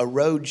a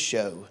road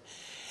show.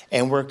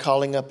 And we're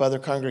calling up other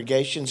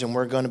congregations, and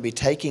we're going to be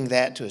taking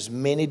that to as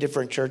many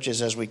different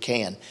churches as we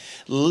can.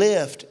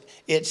 Lift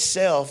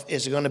itself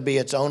is going to be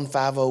its own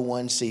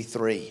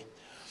 501c3.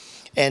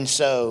 And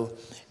so,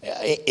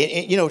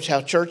 you know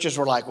how churches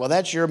were like, well,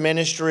 that's your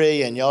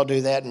ministry, and y'all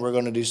do that, and we're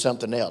going to do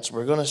something else.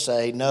 We're going to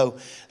say, no,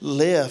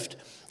 Lift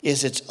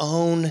is its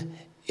own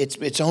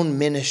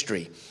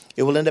ministry.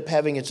 It will end up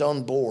having its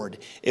own board.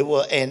 It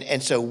will,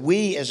 and so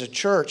we as a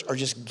church are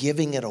just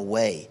giving it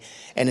away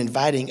and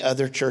inviting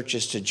other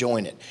churches to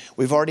join it.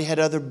 We've already had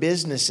other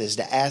businesses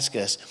to ask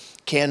us,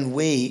 can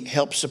we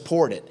help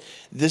support it?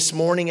 This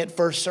morning at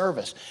first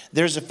service,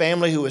 there's a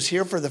family who was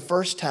here for the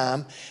first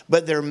time,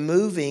 but they're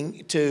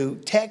moving to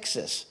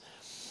Texas.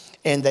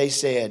 And they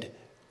said,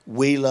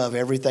 we love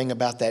everything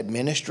about that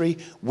ministry.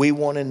 We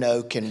want to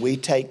know, can we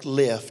take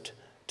Lift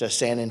to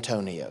San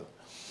Antonio?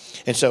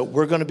 And so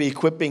we're going to be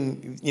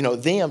equipping,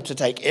 them to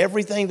take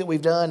everything that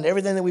we've done,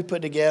 everything that we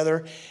put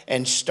together,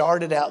 and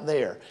start it out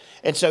there.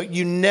 And so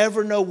you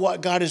never know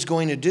what God is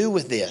going to do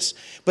with this.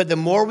 But the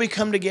more we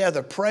come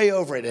together, pray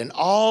over it, and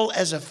all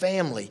as a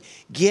family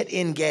get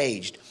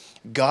engaged,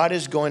 God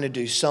is going to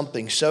do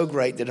something so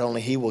great that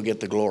only He will get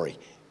the glory.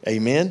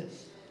 Amen?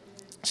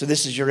 So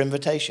this is your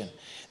invitation.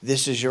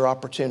 This is your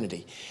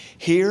opportunity.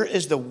 Here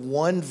is the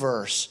one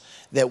verse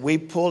that we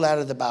pulled out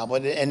of the Bible.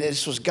 And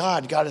this was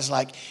God. God is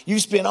like, you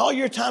spend all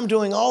your time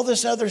doing all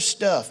this other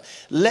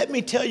stuff. Let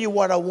me tell you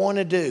what I want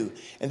to do.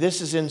 And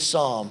this is in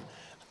Psalm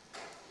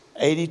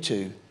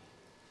 82.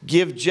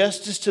 Give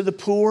justice to the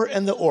poor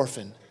and the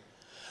orphan.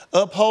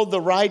 Uphold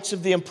the rights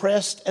of the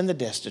oppressed and the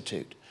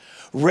destitute.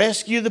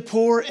 Rescue the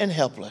poor and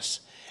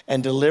helpless,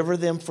 and deliver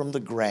them from the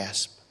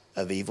grasp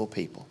of evil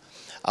people.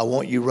 I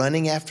want you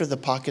running after the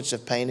pockets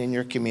of pain in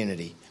your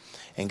community.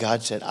 And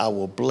God said, I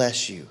will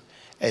bless you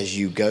as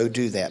you go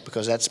do that,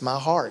 because that's my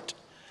heart.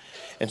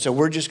 And so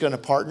we're just going to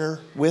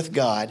partner with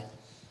God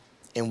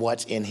in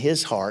what's in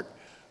His heart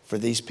for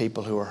these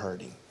people who are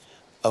hurting.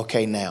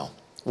 Okay, now,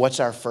 what's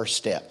our first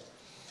step?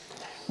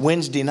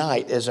 Wednesday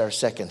night is our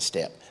second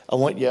step. I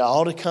want you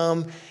all to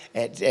come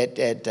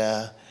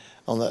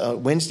on the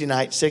Wednesday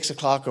night, 6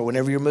 o'clock, or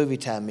whenever your movie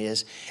time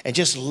is, and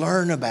just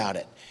learn about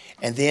it,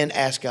 and then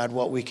ask God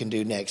what we can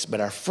do next.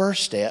 But our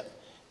first step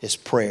is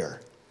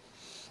prayer.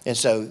 And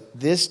so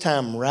this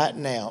time right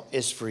now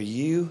is for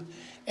you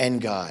and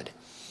God.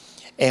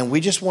 And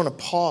we just want to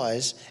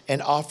pause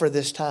and offer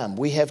this time.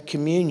 We have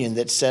communion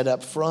that's set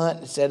up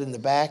front, set in the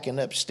back and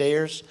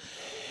upstairs.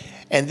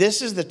 And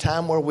this is the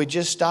time where we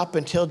just stop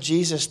and tell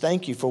Jesus,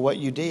 thank you for what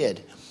you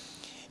did.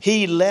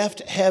 He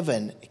left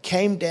heaven,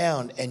 came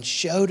down, and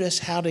showed us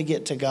how to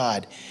get to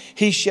God.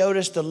 He showed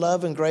us the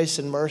love and grace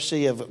and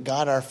mercy of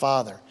God our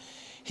Father.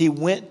 He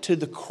went to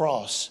the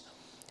cross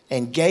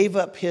and gave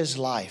up his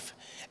life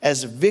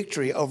as a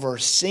victory over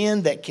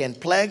sin that can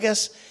plague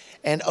us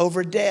and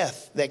over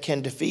death that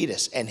can defeat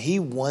us. And he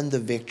won the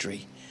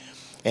victory.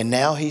 And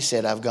now he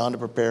said, I've gone to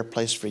prepare a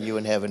place for you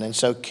in heaven. And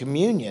so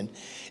communion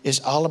is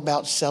all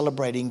about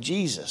celebrating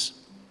Jesus.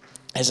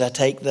 As I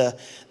take the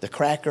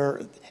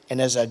cracker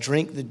and as I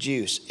drink the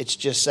juice, it's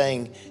just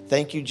saying,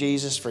 thank you,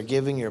 Jesus, for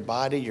giving your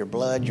body, your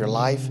blood, your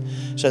life,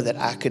 so that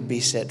I could be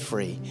set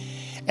free.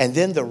 And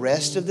then the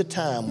rest of the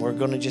time, we're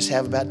going to just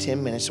have about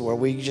 10 minutes where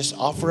we just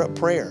offer up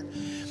prayer.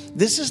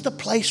 This is the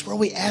place where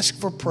we ask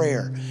for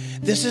prayer.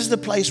 This is the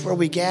place where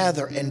we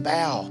gather and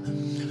bow.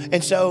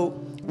 And so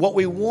what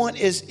we want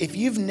is, if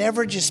you've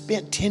never just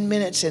spent 10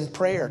 minutes in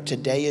prayer,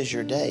 today is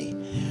your day.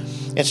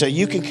 And so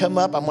you can come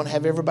up. I'm going to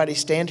have everybody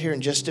stand here in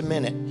just a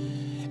minute.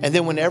 And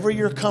then whenever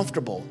you're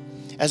comfortable,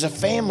 as a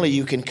family,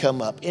 you can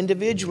come up.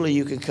 Individually,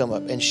 you can come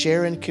up and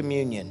share in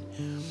communion.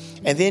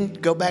 And then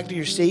go back to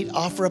your seat,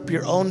 offer up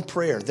your own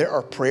prayer. There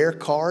are prayer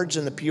cards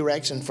in the pew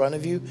racks in front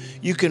of you.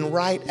 You can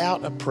write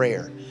out a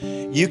prayer.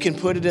 You can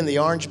put it in the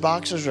orange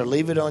boxes or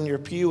leave it on your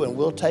pew, and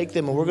we'll take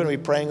them, and we're going to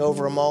be praying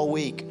over them all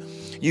week.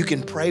 You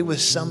can pray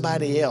with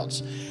somebody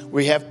else.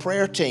 We have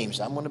prayer teams.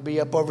 I'm going to be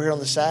up over here on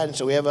the side, and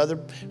so we have other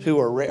who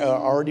are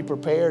already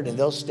prepared, and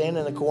they'll stand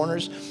in the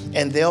corners,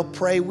 and they'll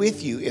pray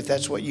with you if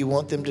that's what you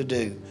want them to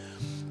do.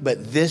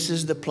 But this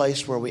is the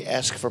place where we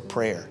ask for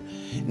prayer.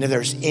 And if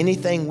there's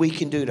anything we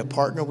can do to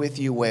partner with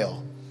you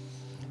well,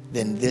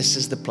 then this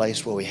is the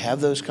place where we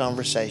have those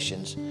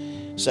conversations.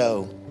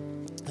 So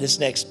this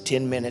next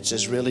 10 minutes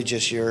is really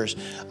just yours.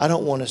 I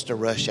don't want us to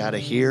rush out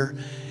of here.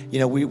 You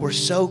know, we're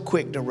so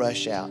quick to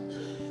rush out.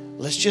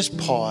 Let's just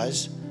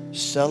pause,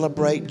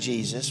 celebrate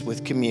Jesus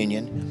with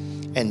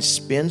communion, and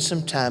spend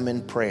some time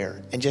in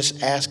prayer and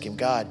just ask him,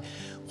 God,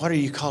 what are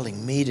you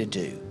calling me to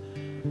do?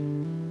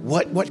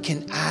 What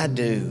can I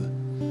do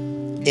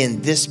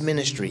in this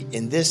ministry,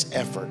 in this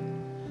effort,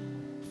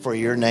 for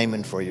your name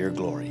and for your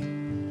glory?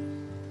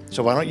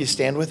 So why don't you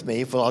stand with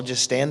me? If we'll all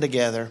just stand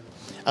together.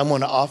 I'm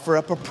going to offer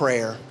up a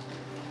prayer.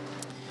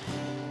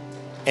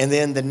 And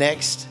then the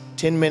next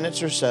 10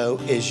 minutes or so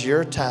is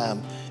your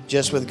time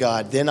just with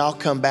God. Then I'll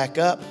come back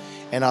up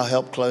and I'll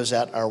help close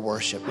out our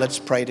worship. Let's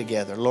pray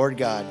together. Lord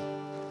God,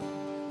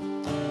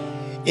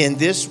 in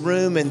this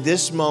room, in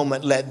this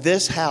moment, let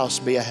this house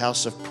be a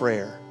house of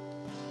prayer.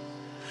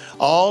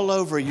 All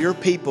over your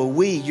people,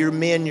 we, your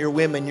men, your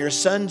women, your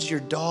sons,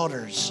 your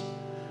daughters,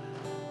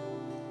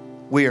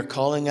 we are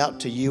calling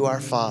out to you,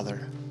 our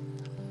Father,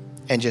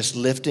 and just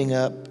lifting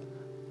up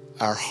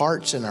our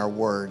hearts and our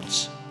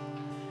words.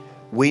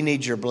 We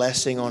need your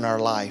blessing on our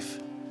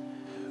life.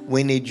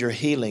 We need your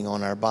healing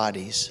on our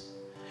bodies.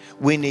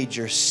 We need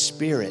your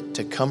Spirit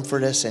to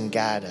comfort us and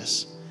guide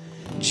us.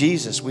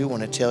 Jesus, we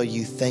want to tell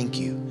you thank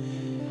you.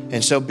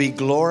 And so be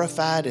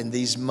glorified in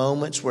these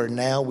moments where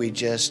now we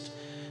just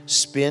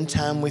spend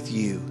time with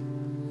you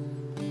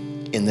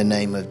in the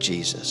name of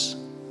Jesus.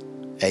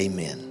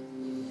 Amen.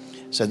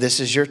 So this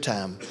is your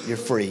time. You're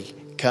free.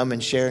 Come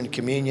and share in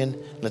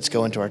communion. Let's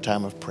go into our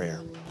time of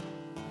prayer.